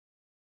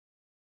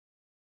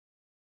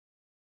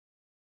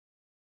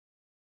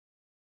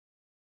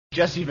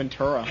Jesse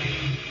Ventura.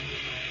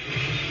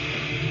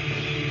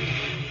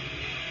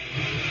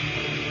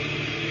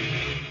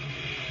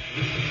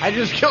 I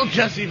just killed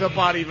Jesse the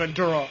Body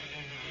Ventura.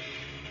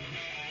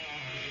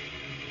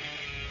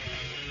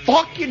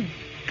 Fucking...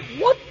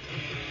 What?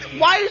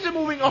 Why is it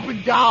moving up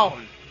and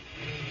down?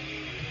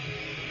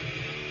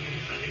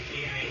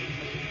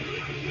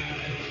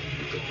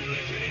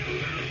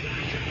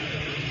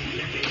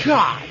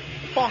 God.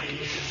 Fucking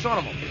son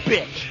of a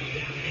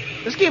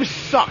bitch. This game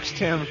sucks,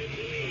 Tim.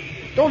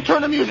 Don't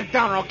turn the music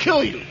down or I'll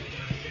kill you.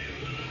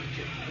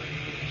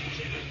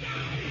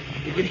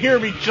 You can hear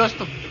me just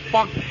the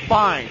fuck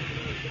fine.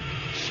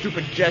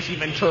 Stupid Jesse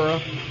Ventura.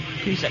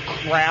 Piece of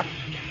crap.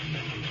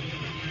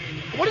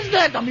 What is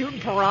that, the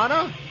Mutant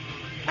Piranha? What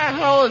the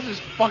hell is this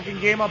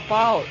fucking game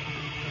about?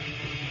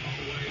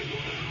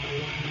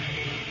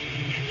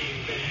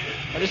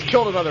 I just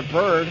killed another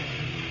bird.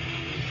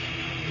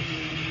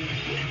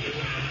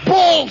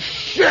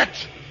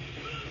 Bullshit!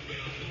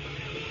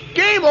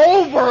 Game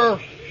over!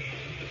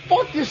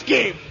 Fuck this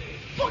game!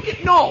 Fuck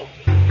it, no!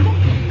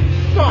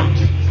 Fucking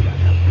sucks!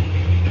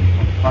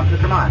 Motherfucker,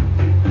 come on.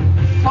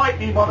 Fight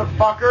me,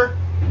 motherfucker!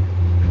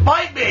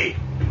 Fight me!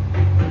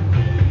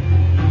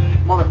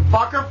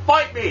 Motherfucker,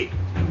 fight me!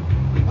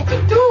 What's he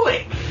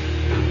doing?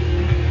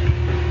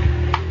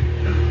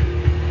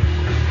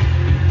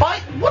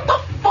 Fight? What the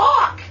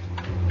fuck?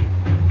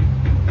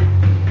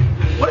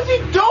 What is he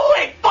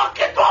doing?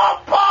 Fucking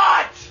ball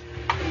punch!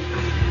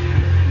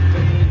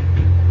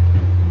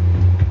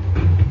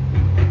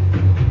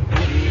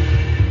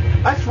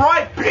 That's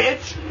right,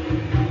 bitch!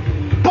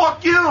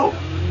 Fuck you!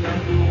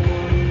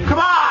 Come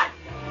on!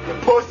 You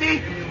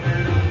pussy!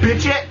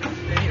 Bitch it!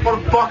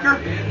 Motherfucker!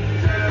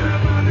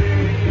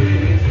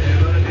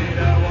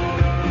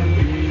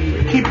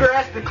 Keep your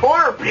ass in the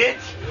corner,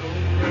 bitch!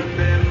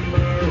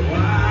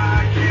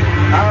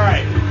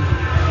 Alright.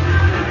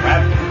 I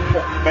have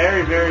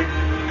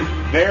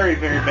very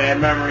bad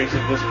memories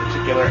of this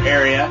particular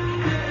area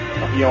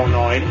of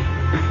Illinois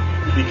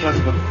because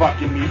of the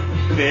fucking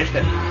mutant fish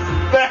that...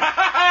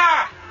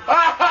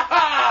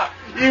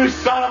 You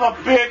son of a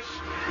bitch!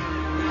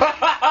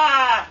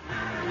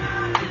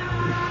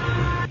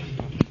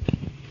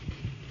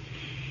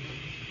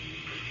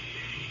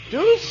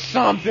 Do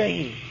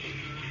something!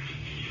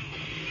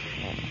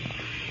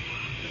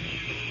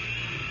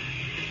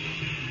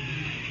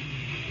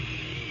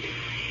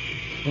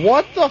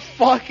 What the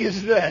fuck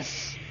is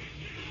this?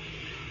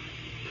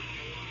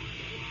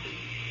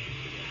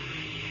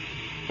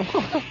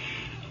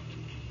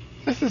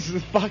 This is the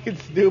fucking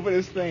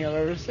stupidest thing I've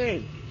ever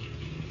seen.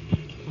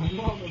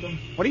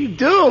 What do you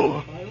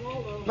do?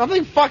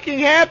 Nothing fucking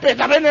happens.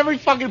 I'm hitting every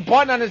fucking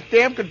button on this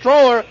damn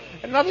controller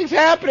and nothing's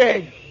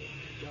happening.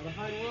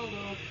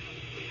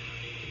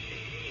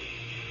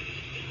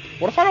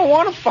 What if I don't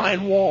want to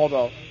find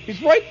Waldo?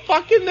 He's right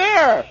fucking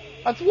there.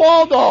 That's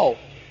Waldo.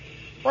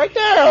 Right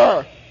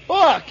there.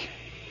 Look.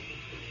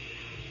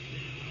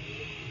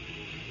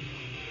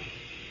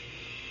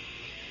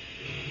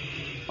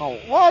 Oh,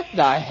 what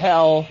the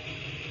hell?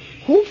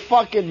 Who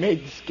fucking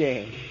made this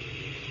game?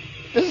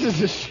 This is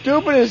the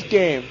stupidest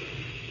game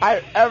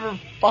I've ever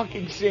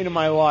fucking seen in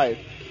my life.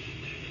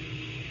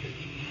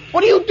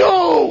 What do you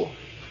do?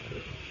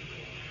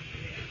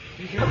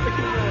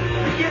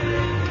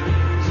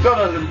 Still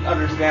doesn't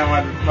understand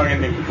why the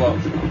fucking thing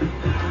floats.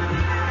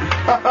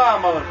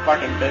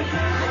 Motherfucking bitch.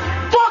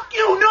 Fuck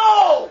you,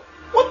 no!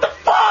 What the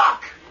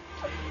fuck?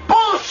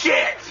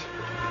 Bullshit!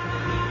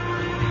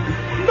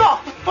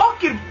 No,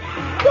 fucking...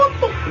 What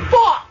the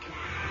fuck?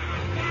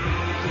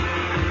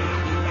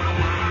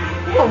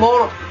 What a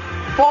load of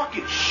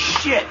fucking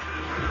shit.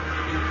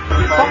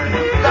 Fucking...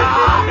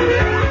 Ah!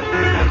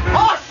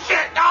 Oh,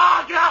 shit!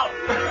 Ah, get out!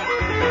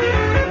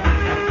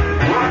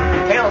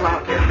 Tails, I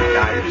don't care if you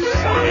die. You're just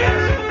some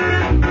ass.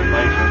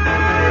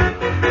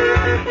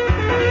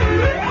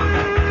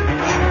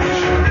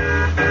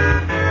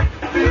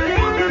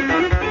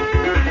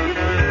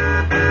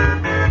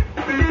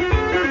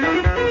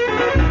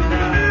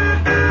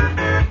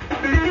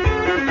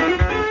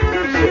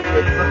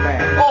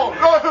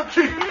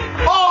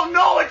 Oh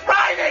no, it's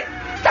rising!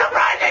 Stop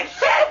rising!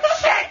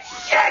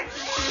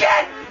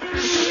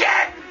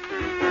 Shit!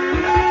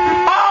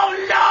 Oh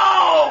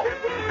no!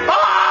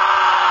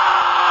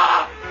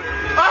 Ah!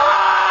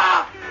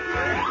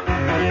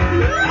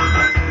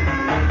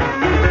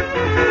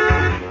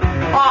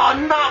 Oh,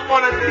 not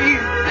one of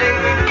these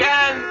things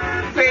again!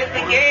 Save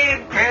the game,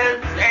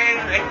 Tim!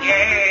 Save the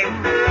game!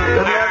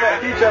 Does it have that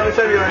feature on this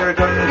emulator,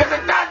 Tony? Yes,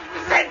 it does! It's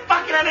the same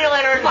fucking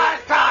emulator as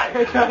last time!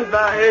 It's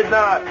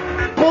not.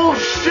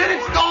 Bullshit!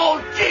 Oh,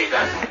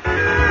 Jesus!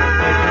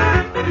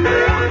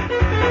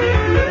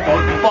 Oh,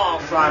 fall,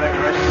 Sonic. I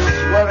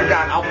swear to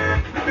God, I'll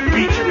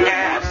beat your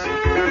ass.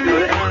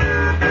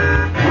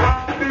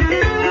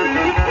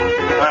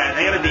 Alright, I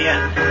think I'm at the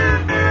end.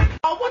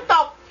 Oh, what the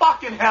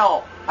fucking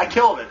hell? I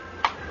killed it.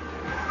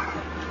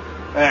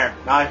 There,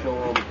 now I feel a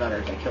little bit better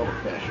because I killed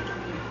a fish.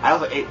 I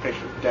also ate fish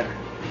for dinner.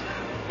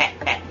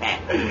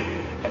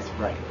 That's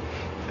right.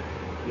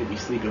 You'll be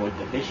sleeping with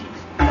the fishies.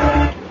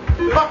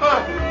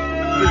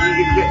 Did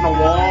you get in the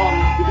wall?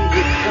 Did you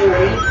get full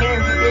in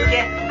cans? Did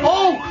you?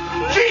 Oh,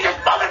 Jesus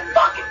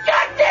motherfucking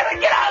goddamn it!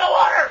 Get out of the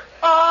water!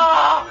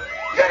 Oh,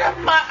 get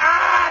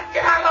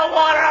out of the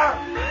water!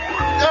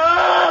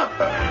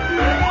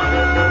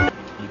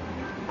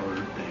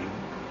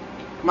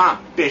 Come on,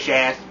 fish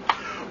ass.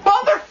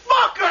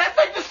 Motherfucker, that's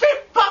like the same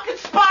fucking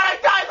spot I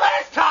died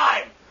last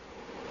time!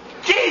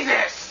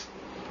 Jesus!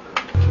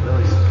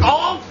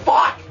 Oh,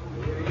 fuck!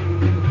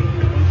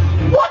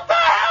 What the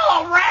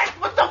hell, a rat?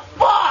 What the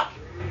fuck?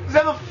 Is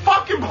that the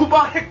fucking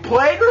bubonic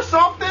plague or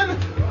something?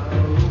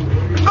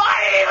 I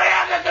didn't even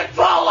have the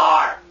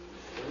controller!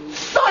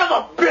 Son of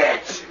a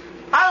bitch!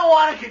 I don't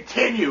want to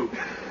continue.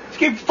 This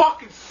game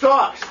fucking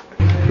sucks.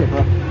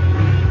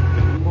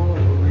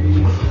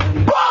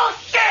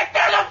 Bullshit!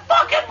 There's a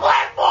fucking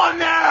platform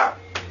there!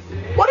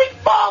 What did he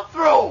fall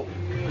through?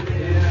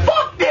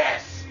 Fuck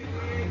this!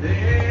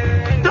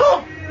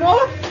 Oh,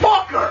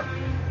 motherfucker!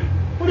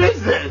 What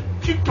is this?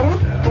 Don't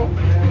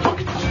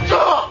fucking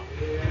stop!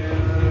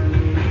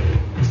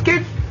 This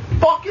game's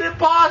fucking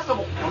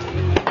impossible!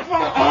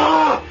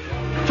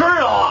 Turn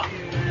it off!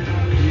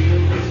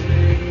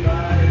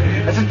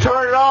 I said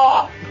turn it off!